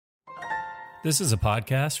This is a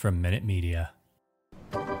podcast from Minute Media.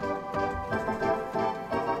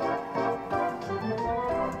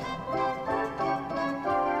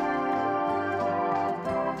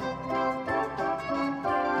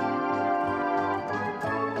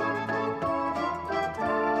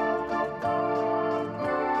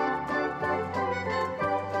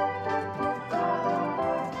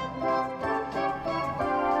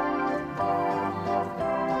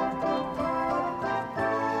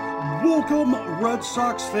 Welcome, Red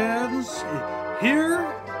Sox fans. Here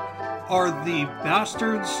are the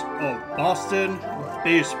bastards of Boston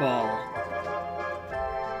baseball.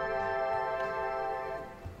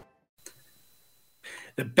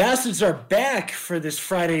 The bastards are back for this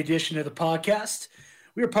Friday edition of the podcast.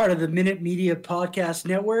 We are part of the Minute Media Podcast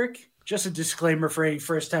Network. Just a disclaimer for any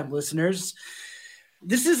first-time listeners.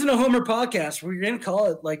 This isn't a homer podcast. We're going to call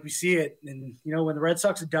it like we see it. And, you know, when the Red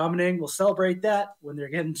Sox are dominating, we'll celebrate that. When they're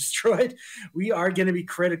getting destroyed, we are going to be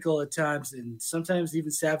critical at times and sometimes even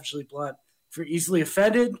savagely blunt. If you're easily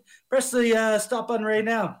offended, press the stop button right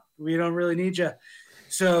now. We don't really need you.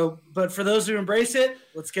 So, but for those who embrace it,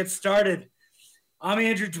 let's get started. I'm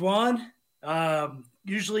Andrew Dwan,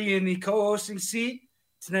 usually in the co-hosting seat.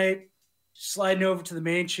 Tonight, sliding over to the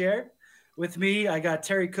main chair. With me, I got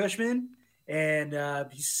Terry Cushman. And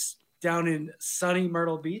he's down in sunny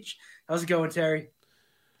Myrtle Beach. How's it going, Terry?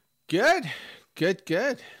 Good.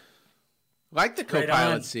 Like the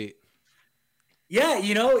co-pilot seat. Yeah,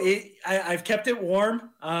 you know, I've kept it warm.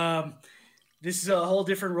 This is a whole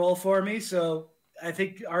different role for me, so I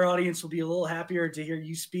think our audience will be a little happier to hear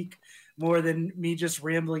you speak more than me just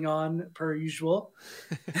rambling on per usual.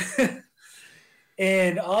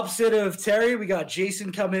 And opposite of Terry, we got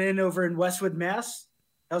Jason coming in over in Westwood, Mass.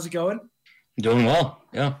 How's it going? Doing well,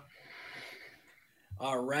 yeah.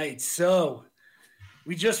 All right, so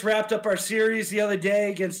we just wrapped up our series the other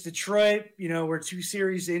day against Detroit. You know, we're 2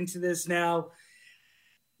 series into this now.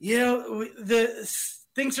 You know, the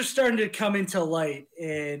things are starting to come into light,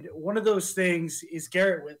 and one of those things is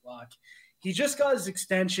Garrett Whitlock. He just got his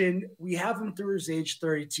extension. We have him through his age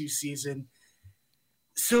 32 season.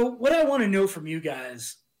 So what I want to know from you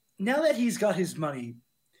guys, now that he's got his money,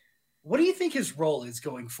 what do you think his role is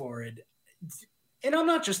going forward? And I'm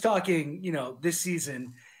not just talking, you know, this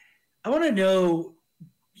season. I want to know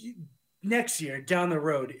next year down the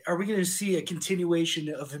road, are we going to see a continuation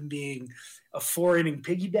of him being a 4-inning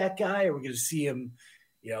piggyback guy? Are we going to see him,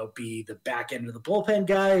 you know, be the back end of the bullpen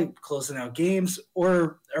guy, closing out games?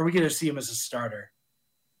 Or are we going to see him as a starter?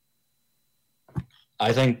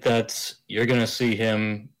 I think that you're going to see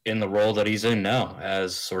him in the role that he's in now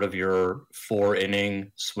as sort of your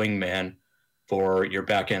 4-inning swing man for your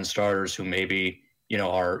back-end starters who maybe, you know,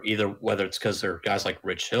 are either, whether it's because they're guys like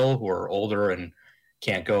Rich Hill who are older and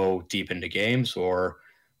can't go deep into games, or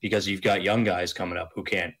because you've got young guys coming up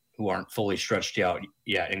who aren't fully stretched out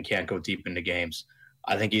yet and can't go deep into games.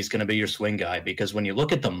 I think he's going to be your swing guy, because when you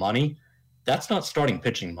look at the money, that's not starting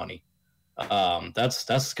pitching money. That's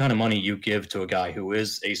the kind of money you give to a guy who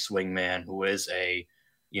is a swing man, who is a,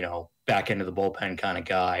 you know, back end of the bullpen kind of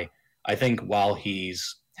guy. I think while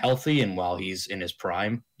he's healthy and while he's in his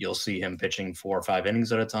prime, you'll see him pitching 4 or 5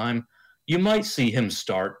 innings at a time. You might see him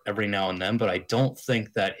start every now and then, but I don't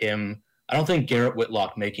think Garrett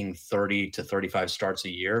Whitlock making 30 to 35 starts a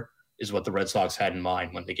year is what the Red Sox had in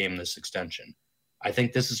mind when they gave him this extension. I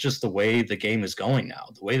think this is just the way the game is going now.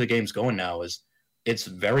 The way the game's going now is it's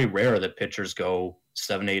very rare that pitchers go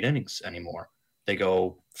 7, 8 innings anymore. They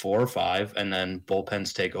go 4 or 5, and then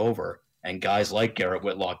bullpens take over, and guys like Garrett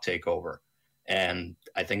Whitlock take over. And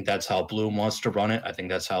I think that's how Bloom wants to run it. I think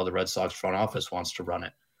that's how the Red Sox front office wants to run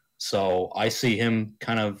it. So I see him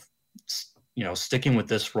kind of, you know, sticking with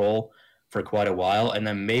this role for quite a while. And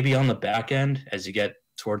then maybe on the back end, as you get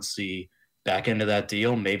towards the back end of that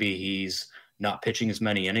deal, maybe he's not pitching as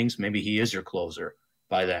many innings. Maybe he is your closer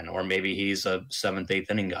by then, or maybe he's a 7th,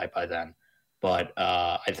 8th inning guy by then. But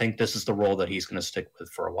I think this is the role that he's going to stick with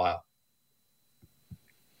for a while.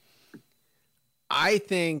 I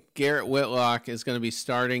think Garrett Whitlock is going to be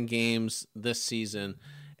starting games this season,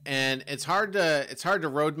 and it's hard to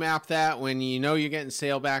roadmap that when you know you're getting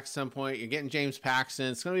Sailback at some point, you're getting James Paxton.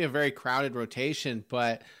 It's going to be a very crowded rotation,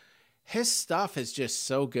 but his stuff is just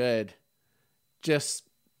so good,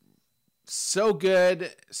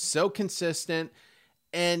 so consistent,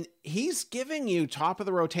 and he's giving you top of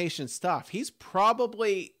the rotation stuff. He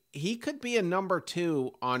could be a number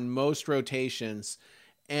 2 on most rotations,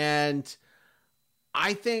 and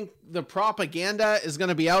I think the propaganda is going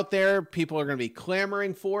to be out there. People are going to be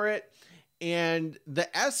clamoring for it. And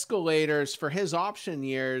the escalators for his option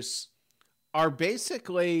years are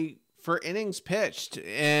basically for innings pitched.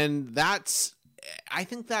 And I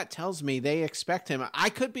think that tells me they expect him. I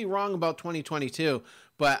could be wrong about 2022,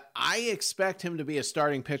 but I expect him to be a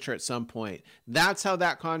starting pitcher at some point. That's how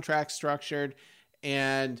that contract's structured.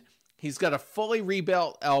 And he's got a fully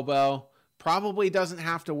rebuilt elbow. Probably doesn't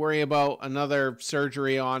have to worry about another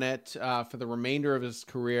surgery on it for the remainder of his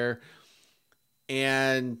career.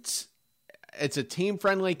 And it's a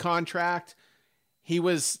team-friendly contract.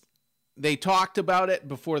 They talked about it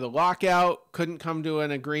before the lockout, couldn't come to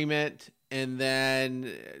an agreement. And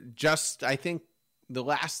then I think the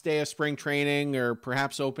last day of spring training or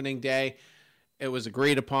perhaps opening day, it was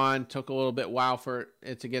agreed upon. Took a little bit while for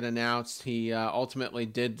it to get announced. He ultimately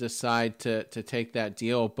did decide to take that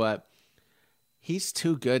deal, but he's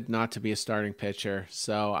too good not to be a starting pitcher.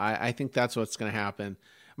 So I think that's what's going to happen.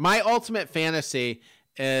 My ultimate fantasy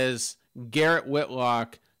is Garrett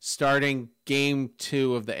Whitlock starting game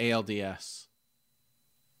 2 of the ALDS.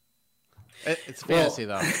 It's fantasy,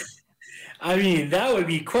 though. I mean, that would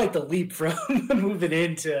be quite the leap from moving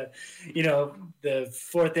into, the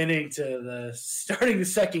 4th inning to starting the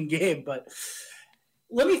second game. But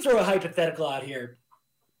let me throw a hypothetical out here.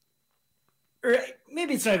 Or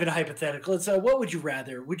maybe it's not even a hypothetical. It's what would you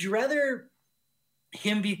rather? Would you rather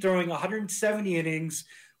him be throwing 170 innings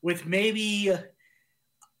with maybe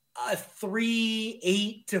a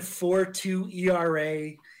 3.8 to 4.2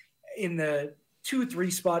 ERA in the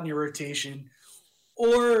 2-3 spot in your rotation,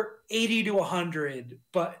 or 80 to 100,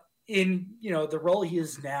 but in the role he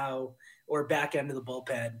is now, or back end of the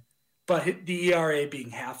bullpen, but the ERA being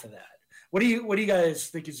half of that? What do you guys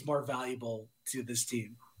think is more valuable to this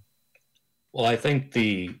team? Well, I think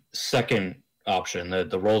the second option,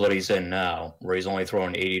 the role that he's in now, where he's only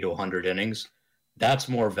throwing 80 to 100 innings, that's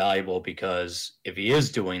more valuable, because if he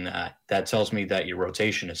is doing that, that tells me that your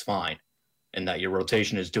rotation is fine and that your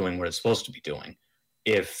rotation is doing what it's supposed to be doing.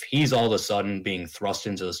 If he's all of a sudden being thrust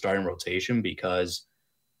into the starting rotation because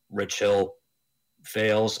Rich Hill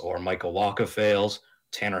fails or Michael Wacha fails,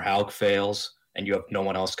 Tanner Houck fails, and you have no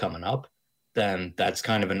one else coming up, then that's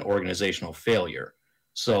kind of an organizational failure.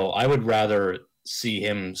 So I would rather see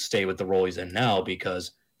him stay with the role he's in now,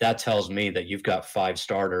 because that tells me that you've got 5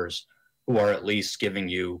 starters who are at least giving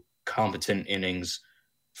you competent innings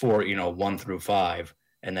for, 1 through 5,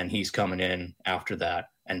 and then he's coming in after that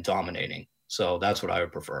and dominating. So that's what I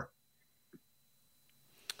would prefer.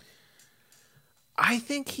 I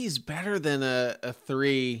think he's better than a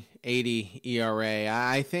 3.80 ERA.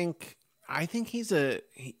 I think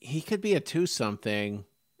he could be a 2-something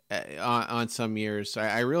on some years.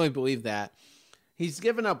 I really believe that. He's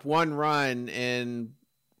given up 1 run in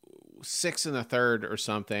 6 1/3 or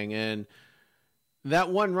something, and that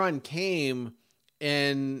 1 run came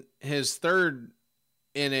in his 3rd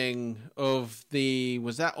inning of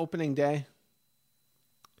was that opening day?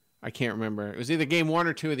 I can't remember. It was either game 1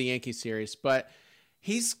 or 2 of the Yankee series, but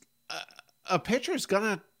he's a pitcher's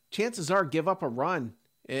gonna, chances are, give up a run,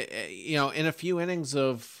 in a few innings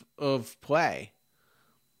of play.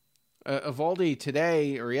 Evaldi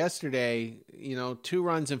today or yesterday, 2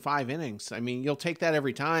 runs in 5 innings. I mean, you'll take that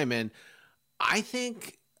every time. And I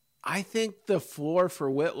think the floor for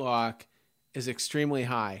Whitlock is extremely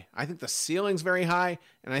high. I think the ceiling's very high,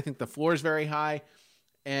 and I think the floor is very high.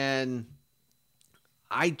 And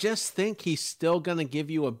I just think he's still going to give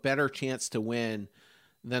you a better chance to win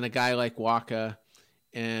than a guy like Wacha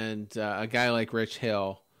and a guy like Rich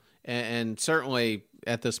Hill, and certainly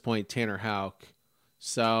at this point Tanner Houck.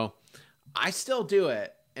 So I still do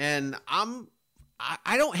it, and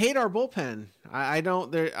I don't hate our bullpen.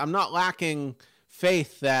 I'm not lacking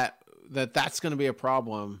faith that's going to be a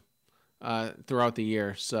problem throughout the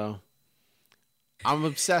year. So I'm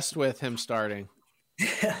obsessed with him starting.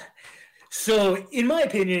 So in my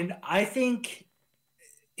opinion, I think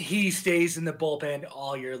he stays in the bullpen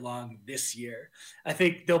all year long this year. I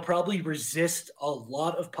think they'll probably resist a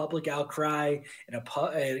lot of public outcry and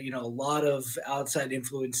a lot of outside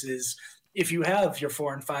influences if you have your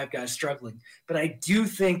 4 and 5 guys struggling. But I do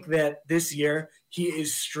think that this year he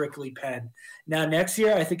is strictly pen. Now next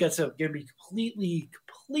year, I think that's going to be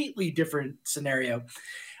completely different scenario.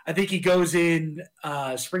 I think he goes in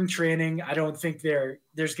spring training. I don't think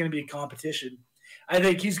there's going to be a competition. I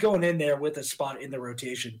think he's going in there with a spot in the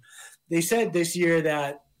rotation. They said this year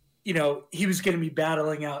that, he was going to be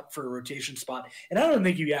battling out for a rotation spot. And I don't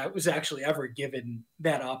think he was actually ever given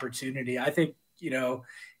that opportunity. I think,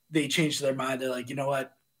 they changed their mind. They're like, you know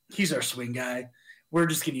what? He's our swing guy. We're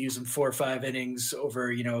just going to use him 4 or 5 innings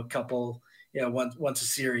over, a couple, once a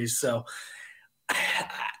series. So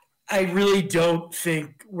I really don't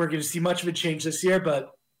think we're going to see much of a change this year,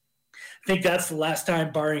 but I think that's the last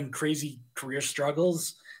time, barring crazy career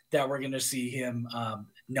struggles, that we're going to see him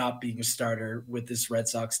not being a starter with this Red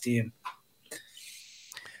Sox team.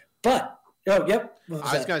 But, oh, yep.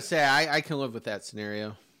 I was going to say, I can live with that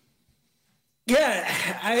scenario.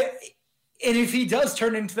 Yeah, and if he does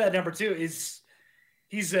turn into that number 2,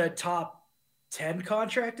 he's a top 10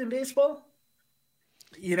 contract in baseball.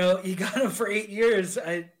 You got him for 8 years.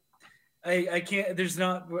 I can't. There's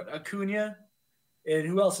not Acuna, and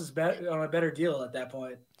who else is on a better deal at that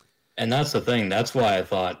point? And that's the thing. That's why I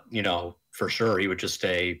thought, for sure he would just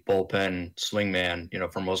stay bullpen swingman,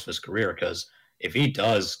 for most of his career. Because if he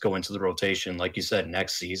does go into the rotation, like you said,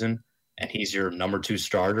 next season, and he's your number 2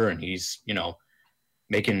 starter, and he's,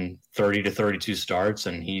 making 30 to 32 starts,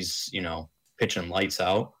 and he's, pitching lights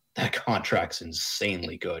out, that contract's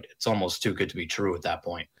insanely good. It's almost too good to be true at that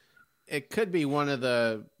point. It could be one of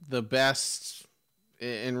the best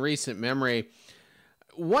in recent memory.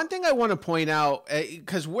 One thing I want to point out,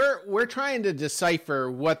 because we're trying to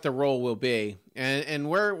decipher what the role will be, and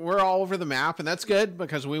we're all over the map, and that's good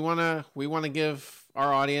because we want to give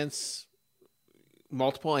our audience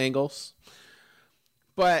multiple angles.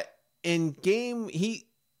 But in game, he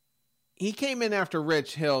came in after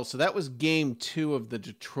Rich Hill, so that was game 2 of the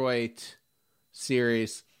Detroit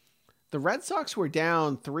series. The Red Sox were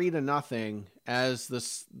down 3-0 as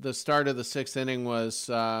the start of the 6th inning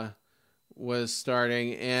was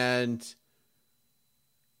starting, and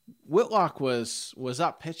Whitlock was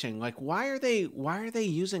up pitching. Like, why are they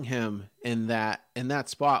using him in that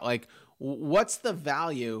spot? Like, what's the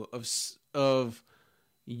value of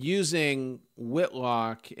using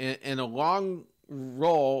Whitlock in a long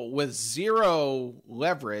role with 0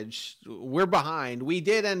 leverage? We're behind. We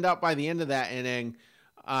did end up by the end of that inning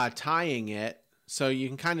tying it, so you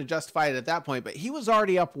can kind of justify it at that point, but he was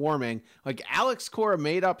already up warming. Like, Alex Cora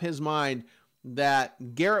made up his mind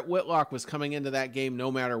that Garrett Whitlock was coming into that game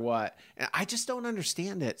no matter what, and I just don't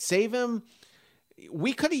understand it. Save him.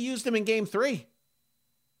 We could have used him in game 3.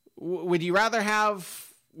 Would you rather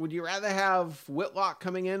have Whitlock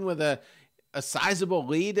coming in with a sizable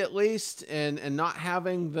lead at least, and not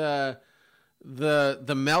having the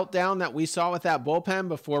meltdown that we saw with that bullpen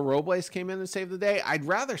before Robles came in and saved the day? I'd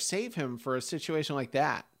rather save him for a situation like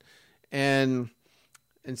that, and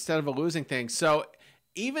instead of a losing thing. So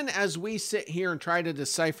even as we sit here and try to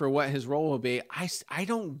decipher what his role will be, I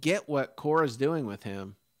don't get what Cora's doing with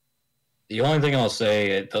him. The only thing I'll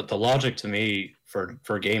say, the logic to me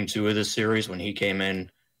for game 2 of this series when he came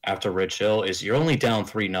in after Rich Hill is you're only down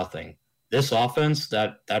 3-0. This offense,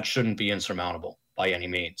 that shouldn't be insurmountable by any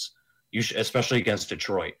means. Especially against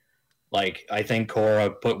Detroit. Like, I think Cora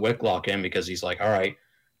put Whitlock in because he's like, all right,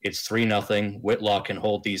 it's 3-0. Whitlock can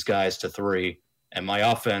hold these guys to 3, and my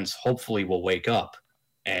offense hopefully will wake up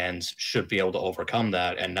and should be able to overcome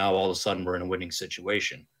that. And now all of a sudden we're in a winning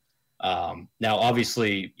situation. Now,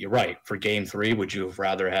 obviously, you're right. For game 3, would you have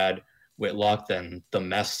rather had Whitlock than the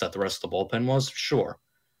mess that the rest of the bullpen was? Sure.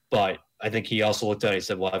 But I think he also looked at it and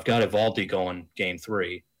said, well, I've got Evaldi going game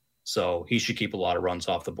 3, so he should keep a lot of runs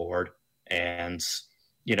off the board. And,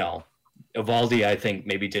 Evaldi, I think,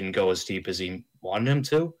 maybe didn't go as deep as he wanted him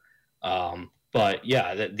to. But,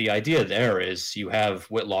 yeah, the idea there is you have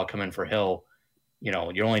Whitlock come in for Hill.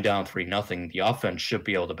 You're only down 3-0. The offense should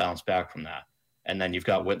be able to bounce back from that. And then you've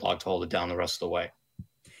got Whitlock to hold it down the rest of the way.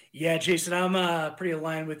 Yeah, Jason, I'm pretty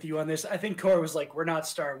aligned with you on this. I think Cora was like, we're not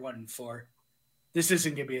starting 1 and 4. This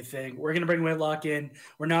isn't going to be a thing. We're going to bring Whitlock in.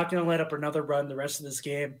 We're not going to let up another run the rest of this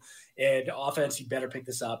game. And offense, you better pick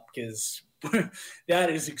this up because that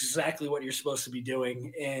is exactly what you're supposed to be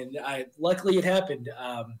doing. And luckily it happened.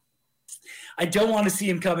 I don't want to see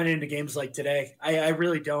him coming into games like today. I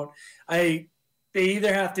really don't. They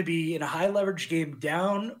either have to be in a high leverage game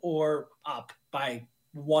down or up by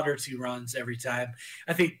 1 or 2 runs every time.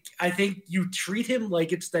 I think you treat him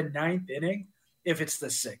like it's the 9th inning if it's the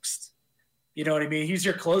 6th. You know what I mean? He's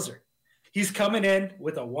your closer. He's coming in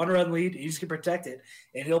with a 1-run lead. He's going to protect it,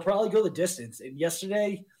 and he'll probably go the distance. And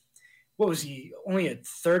yesterday, what was he? Only had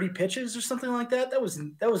 30 pitches or something like that. That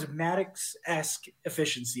was Maddox-esque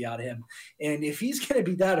efficiency out of him. And if he's going to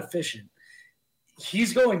be that efficient,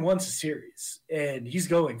 he's going once a series, and he's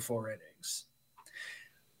going 4 innings.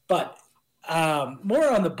 But more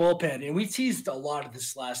on the bullpen, and we teased a lot of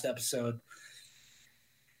this last episode.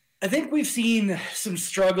 I think we've seen some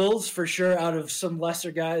struggles for sure out of some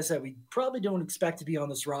lesser guys that we probably don't expect to be on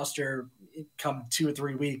this roster come 2 or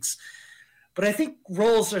 3 weeks. But I think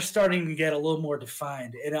roles are starting to get a little more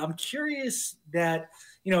defined. And I'm curious that,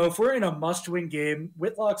 if we're in a must-win game,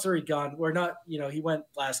 Whitlock's already gone. We're not, he went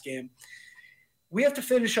last game. We have to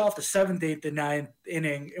finish off the 7th, 8th, and 9th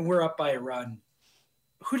inning, and we're up by a run.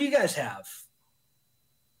 Who do you guys have?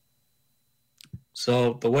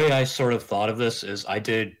 So the way I sort of thought of this is I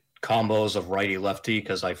did combos of righty-lefty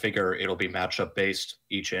because I figure it'll be matchup-based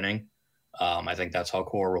each inning. I think that's how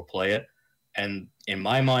Core will play it. And in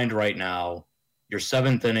my mind right now, your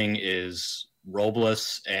seventh inning is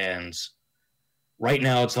Robles, and right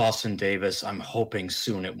now it's Austin Davis. I'm hoping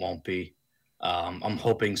soon it won't be. I'm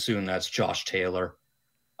hoping soon that's Josh Taylor.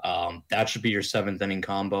 That should be your seventh inning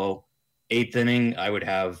combo. Eighth inning, I would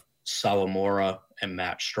have Sawamura and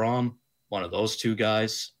Matt Strom, one of those two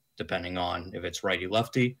guys, depending on if it's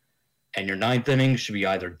righty-lefty. And your ninth inning should be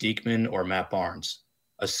either Diekman or Matt Barnes,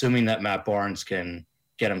 assuming that Matt Barnes can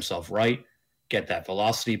get himself right, get that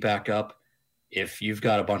velocity back up. If you've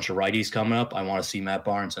got a bunch of righties coming up, I want to see Matt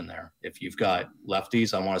Barnes in there. If you've got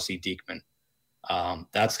lefties, I want to see Diekman.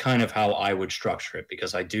 That's kind of how I would structure it,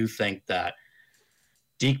 because I do think that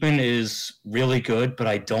Diekman is really good, but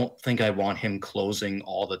I don't think I want him closing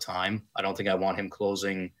all the time. I don't think I want him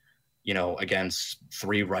closing, against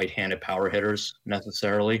three right-handed power hitters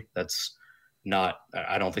necessarily. That's not,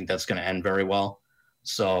 I don't think that's going to end very well.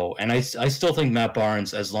 So, and I still think Matt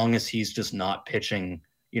Barnes, as long as he's just not pitching,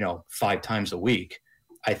 5 times a week,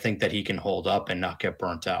 I think that he can hold up and not get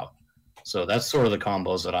burnt out. So that's sort of the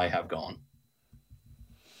combos that I have going.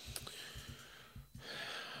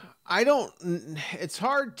 It's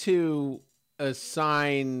hard to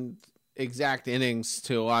assign exact innings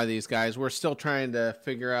to a lot of these guys. We're still trying to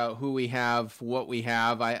figure out who we have, what we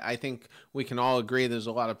have. I think we can all agree there's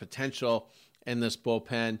a lot of potential in this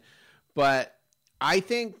bullpen, but I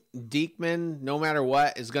think Diekman, no matter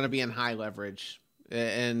what, is going to be in high leverage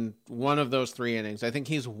in one of those 3 innings. I think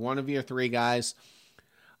he's one of your 3 guys.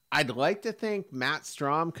 I'd like to think Matt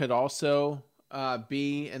Strom could also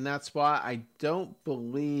be in that spot. I don't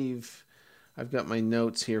believe I've got my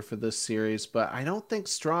notes here for this series, but I don't think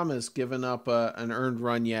Strom has given up an earned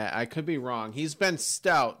run yet. I could be wrong. He's been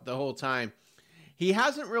stout the whole time. He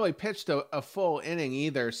hasn't really pitched a full inning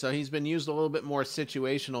either, so he's been used a little bit more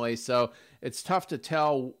situationally, so it's tough to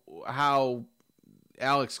tell how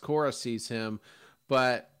Alex Cora sees him,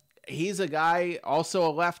 but he's a guy, also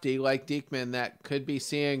a lefty like Diekman, that could be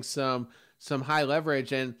seeing some high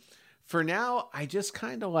leverage. And for now, I just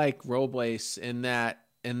kind of like Robles in that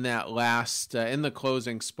last in the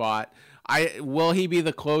closing spot. Will he be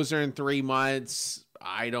the closer in 3 months?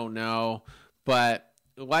 I don't know, but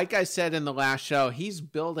like I said in the last show, he's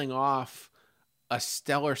building off a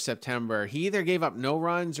stellar September. He either gave up no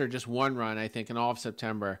runs or just 1 run, I think, in all of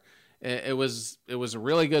September. It was a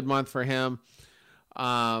really good month for him.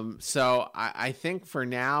 So I think for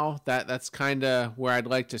now that's kind of where I'd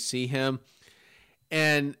like to see him.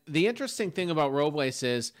 And the interesting thing about Robles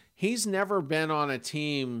is he's never been on a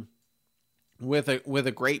team with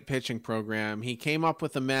a great pitching program. He came up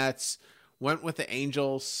with the Mets, went with the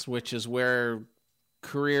Angels, which is where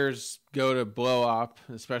careers go to blow up,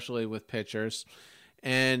 especially with pitchers.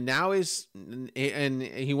 And now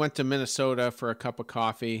he went to Minnesota for a cup of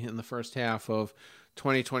coffee in the first half of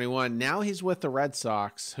 2021. Now he's with the Red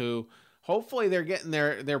Sox, who hopefully they're getting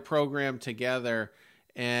their program together.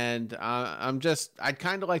 And I'd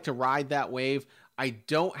kind of like to ride that wave. I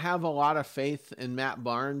don't have a lot of faith in Matt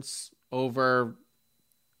Barnes over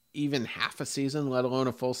even half a season, let alone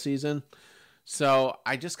a full season. So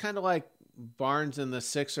I just kind of like Barnes in the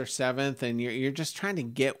 6th or 7th, and you're just trying to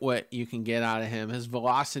get what you can get out of him. His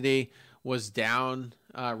velocity was down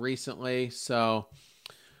recently, so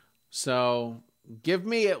give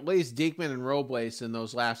me at least Diekman and Robles in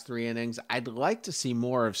those last 3 innings. I'd like to see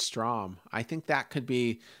more of Strom. I think that could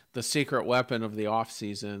be the secret weapon of the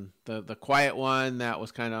offseason, the quiet one that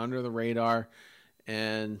was kind of under the radar,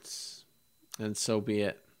 and so be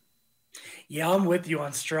it. Yeah, I'm with you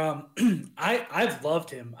on Strom. I've loved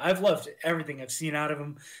him. I've loved everything I've seen out of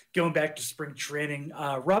him going back to spring training.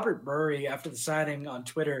 Robert Murray, after the signing on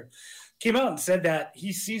Twitter, came out and said that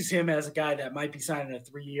he sees him as a guy that might be signing a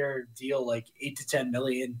 3-year deal, like $8 to $10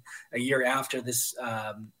 million a year after this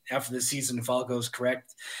season, if all goes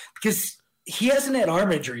correct, because he hasn't had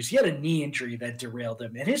arm injuries. He had a knee injury that derailed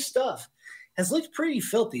him, and his stuff has looked pretty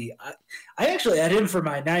filthy. I actually had him for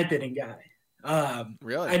my 9th inning guy.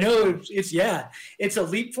 Really? I know it's a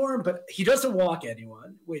leap for him, but he doesn't walk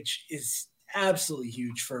anyone, which is absolutely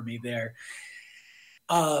huge for me there.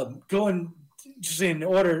 Going just in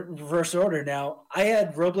reverse order now, I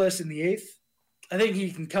had Robles in the 8th. I think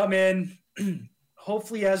he can come in,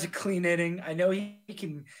 hopefully has a clean inning. I know he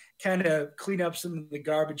can kind of clean up some of the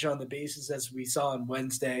garbage on the bases, as we saw on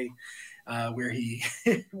Wednesday, where he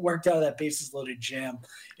worked out that bases loaded jam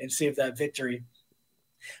and saved that victory.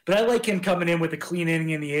 But I like him coming in with a clean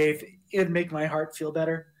inning in the 8th. It'd make my heart feel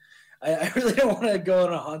better. I really don't want to go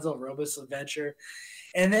on a Hansel Robles adventure.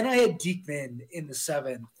 And then I had Diekman in the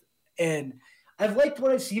 7th, and I've liked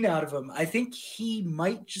what I've seen out of him. I think he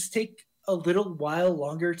might just take a little while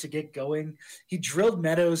longer to get going. He drilled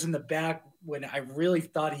Meadows in the back when I really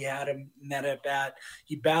thought he had him in that at bat.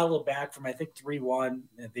 He battled back from, I think, 3-1.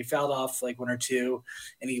 They fouled off like 1 or 2,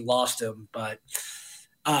 and he lost him. But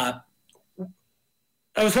I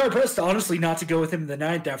was hard pressed, honestly, not to go with him in the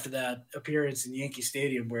 9th after that appearance in Yankee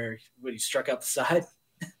Stadium where when he struck out the side.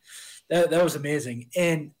 that was amazing.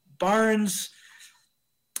 And Barnes,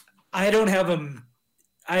 I don't have him.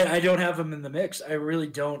 I don't have him in the mix. I really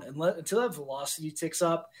don't. Until that velocity ticks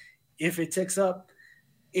up, if it ticks up,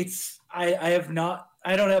 I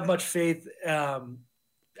don't have much faith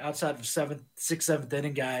outside of 6th, 7th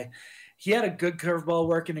inning guy. He had a good curveball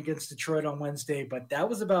working against Detroit on Wednesday, but that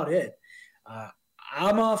was about it.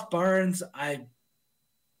 I'm off Barnes. I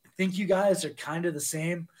think you guys are kind of the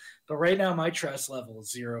same, but right now my trust level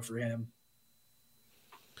is 0 for him.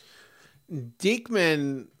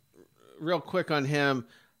 Diekman, real quick on him,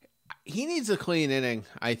 he needs a clean inning,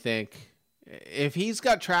 I think. If he's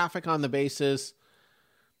got traffic on the bases,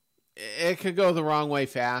 it could go the wrong way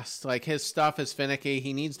fast. Like, his stuff is finicky.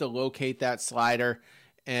 He needs to locate that slider.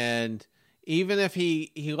 And even if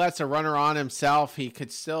he lets a runner on himself, he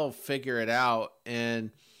could still figure it out. And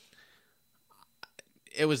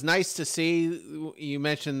it was nice to see, you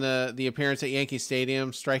mentioned the appearance at Yankee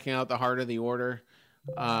Stadium, striking out the heart of the order.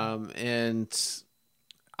 And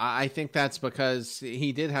I think that's because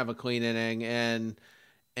he did have a clean inning, and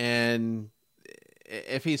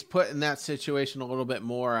if he's put in that situation a little bit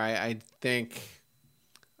more, I think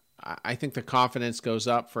the confidence goes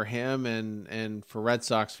up for him and for Red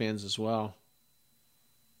Sox fans as well.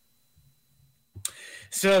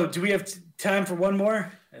 So do we have time for one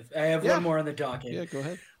more? I have one more on the docket. Yeah, go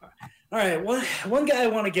ahead. All right, one guy I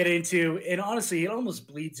want to get into, and honestly, it almost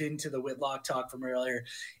bleeds into the Whitlock talk from earlier.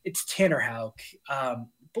 It's Tanner Houck.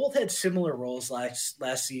 Both had similar roles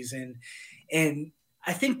last season, and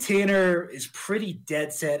I think Tanner is pretty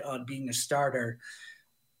dead set on being a starter.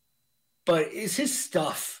 But is his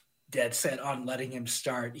stuff dead set on letting him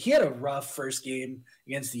start? He had a rough first game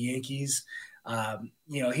against the Yankees.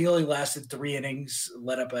 He only lasted 3 innings,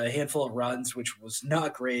 let up a handful of runs, which was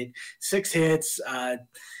not great. 6 hits. I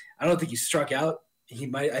don't think he struck out.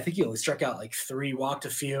 I think he only struck out like 3, walked a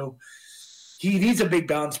few. He needs a big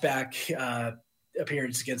bounce back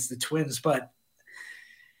appearance against the Twins, but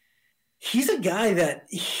he's a guy that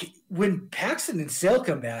when Paxton and Sale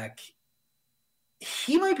come back,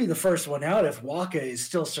 he might be the first one out if Waka is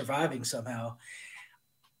still surviving somehow.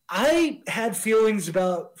 I had feelings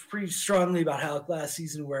pretty strongly about Houck last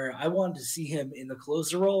season where I wanted to see him in the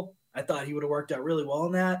closer role. I thought he would have worked out really well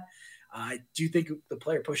in that. I do think the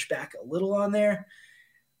player pushed back a little on there.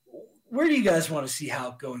 Where do you guys want to see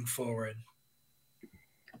Houck going forward?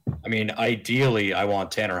 I mean, ideally, I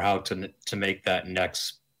want Tanner Houck to make that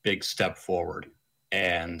next big step forward.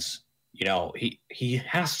 And, he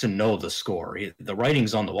has to know the score. The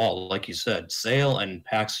writing's on the wall. Like you said, Sale and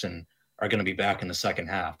Paxton are going to be back in the second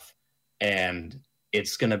half. And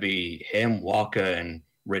it's going to be him, Waka, and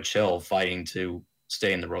Rich Hill fighting to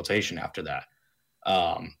stay in the rotation after that.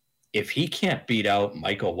 If he can't beat out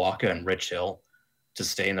Michael Waka and Rich Hill to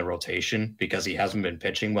stay in the rotation because he hasn't been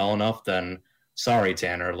pitching well enough, then sorry,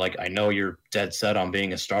 Tanner. Like, I know you're dead set on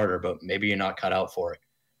being a starter, but maybe you're not cut out for it.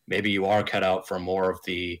 Maybe you are cut out for more of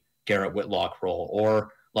the Garrett Whitlock role,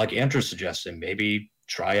 or like Andrew suggested, maybe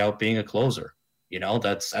try out being a closer.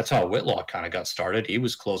 That's how Whitlock kind of got started. He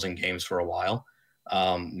was closing games for a while.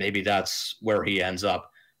 Maybe that's where he ends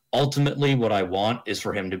up. Ultimately, what I want is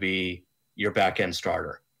for him to be your back-end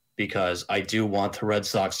starter, because I do want the Red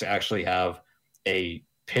Sox to actually have a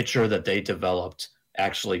pitcher that they developed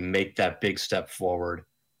actually make that big step forward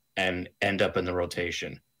and end up in the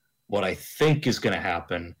rotation. What I think is going to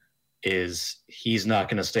happen is he's not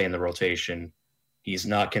going to stay in the rotation. He's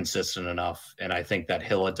not consistent enough, and I think that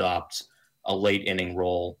he'll adopt a late inning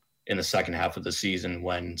role in the second half of the season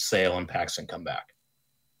when Sale and Paxton come back.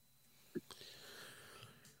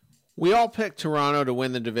 We all picked Toronto to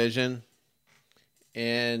win the division,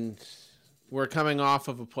 and we're coming off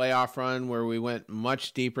of a playoff run where we went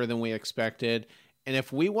much deeper than we expected. And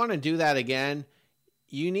if we want to do that again,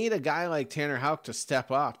 you need a guy like Tanner Houck to step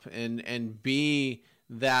up and be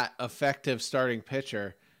that effective starting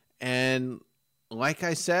pitcher. And like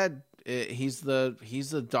I said, he's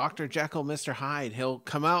the Dr. Jekyll, Mr. Hyde. He'll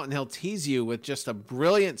come out and he'll tease you with just a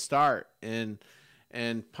brilliant start and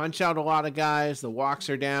punch out a lot of guys. The walks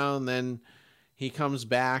are down, then he comes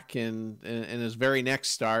back in his very next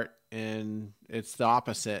start, and it's the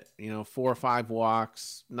opposite. 4 or 5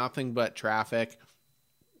 walks, nothing but traffic.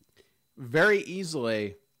 very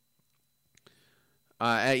easily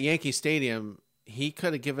at Yankee Stadium, he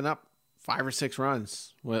could have given up 5 or 6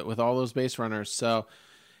 runs with all those base runners. So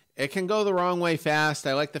it can go the wrong way fast.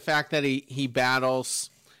 I like the fact that he battles.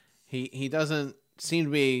 He doesn't seem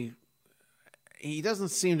to be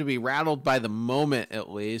rattled by the moment,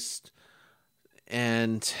 at least.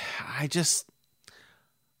 And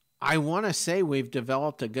I want to say we've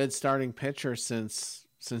developed a good starting pitcher since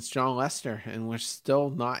John Lester, and we're still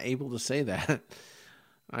not able to say that.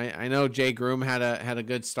 I know Jay Groom had a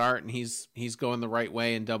good start, and he's going the right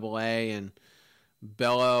way in Double-A, and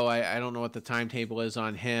Bello, I don't know what the timetable is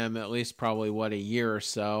on him, at least probably a year or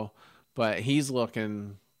so, but he's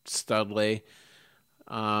looking studly.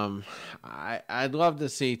 I'd love to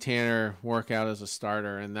see Tanner work out as a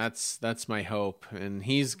starter, and that's my hope. And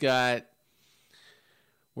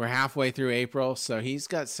we're halfway through April, so he's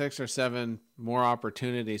got 6 or 7 more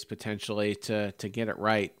opportunities potentially to get it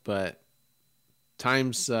right, but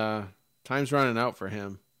time's running out for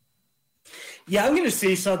him. Yeah, I'm going to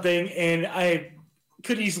say something, and I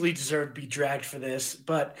could easily deserve to be dragged for this,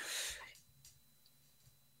 but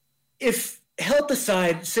if health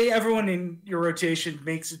aside, say everyone in your rotation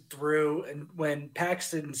makes it through, and when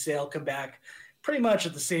Paxton and Sale come back pretty much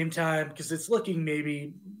at the same time, because it's looking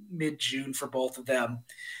maybe mid-June for both of them.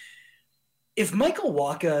 If Michael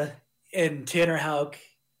Wacha and Tanner Houck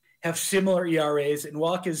have similar ERAs and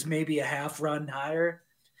Wacha's maybe a half run higher,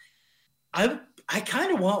 I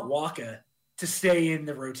kind of want Wacha to stay in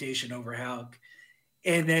the rotation over Houck,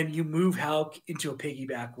 and then you move Houck into a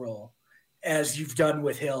piggyback role, as you've done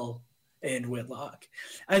with Hill and Whitlock.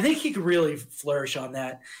 I think he could really flourish on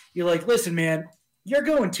that. You're like, listen, man, you're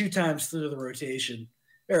going 2 times through the rotation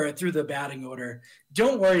or through the batting order.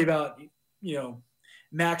 Don't worry about,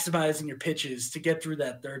 maximizing your pitches to get through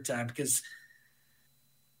that 3rd time, because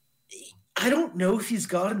I don't know if he's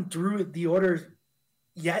gotten through the order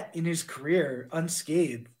yet in his career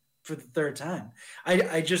unscathed for the 3rd time.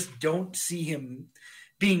 I just don't see him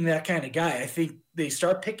being that kind of guy. I think they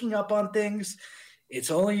start picking up on things.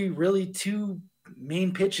 It's only really 2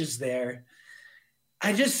 main pitches there.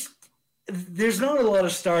 There's not a lot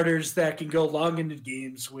of starters that can go long into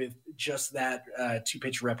games with just that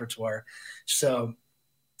 2-pitch repertoire. So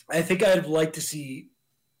I think I'd like to see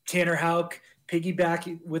Tanner Houck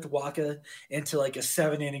piggyback with Wacha into like a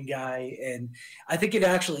 7-inning guy. And I think it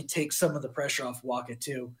actually takes some of the pressure off Wacha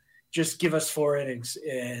too. Just give us 4 innings,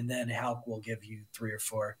 and then Houck will give you 3 or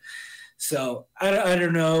 4. So I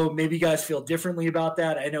don't know. Maybe you guys feel differently about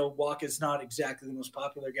that. I know Wacha is not exactly the most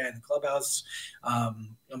popular guy in the clubhouse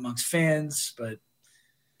amongst fans, but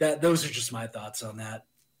those are just my thoughts on that.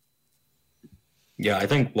 Yeah, I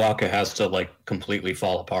think Wacha has to completely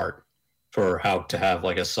fall apart for Houck to have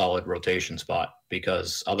a solid rotation spot,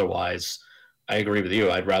 because otherwise, I agree with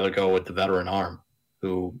you. I'd rather go with the veteran arm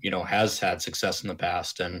who, has had success in the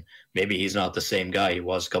past, and maybe he's not the same guy he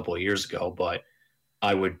was a couple of years ago, but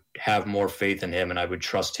I would have more faith in him, and I would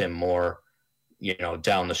trust him more,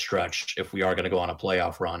 down the stretch if we are going to go on a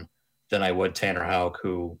playoff run than I would Tanner Houck,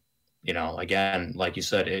 who, again, like you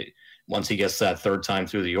said, once he gets that 3rd time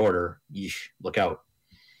through the order, look out.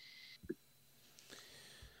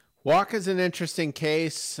 Walker's an interesting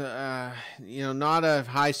case, not a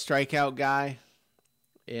high strikeout guy,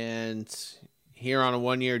 and here on a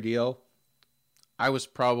 1-year deal. I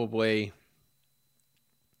probably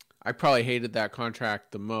hated that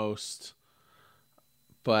contract the most,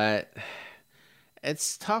 but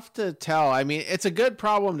it's tough to tell. I mean, it's a good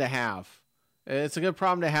problem to have. It's a good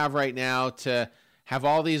problem to have right now, to have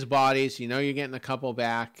all these bodies. You're getting a couple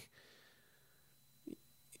back.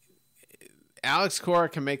 Alex Cora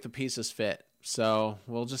can make the pieces fit, so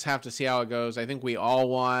we'll just have to see how it goes. I think we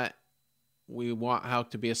want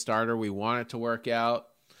Houck to be a starter. We want it to work out.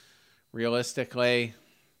 Realistically,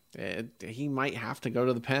 he might have to go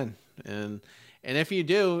to the pen. And if you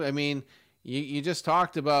do, I mean, you just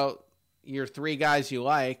talked about your 3 guys you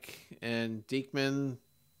like, and Diekman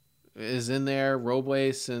is in there,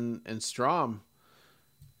 Robles and Strom.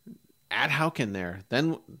 Add Houck in there.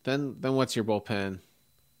 Then what's your bullpen?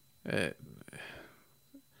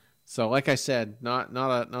 So like I said, not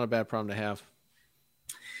a bad problem to have.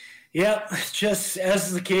 Yeah, just as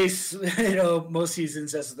is the case, most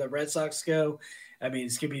seasons as the Red Sox go. I mean,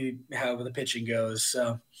 it's going to be how the pitching goes.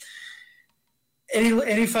 So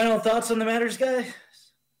any final thoughts on the matters, guys?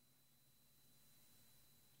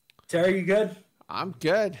 Terry, you good? I'm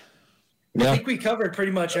good. Yeah. I think we covered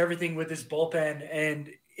pretty much everything with this bullpen, and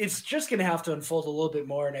it's just going to have to unfold a little bit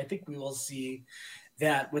more. And I think we will see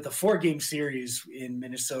that with a 4-game series in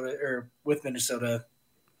Minnesota, or with Minnesota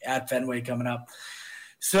at Fenway coming up.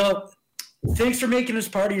 So Thanks for making us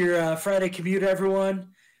part of your Friday commute, everyone.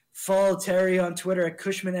 Follow Terry on Twitter at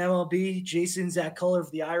Cushman MLB. Jason's at Color of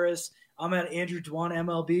the Iris. I'm at Andrew Dwan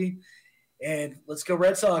MLB. And let's go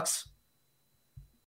Red Sox.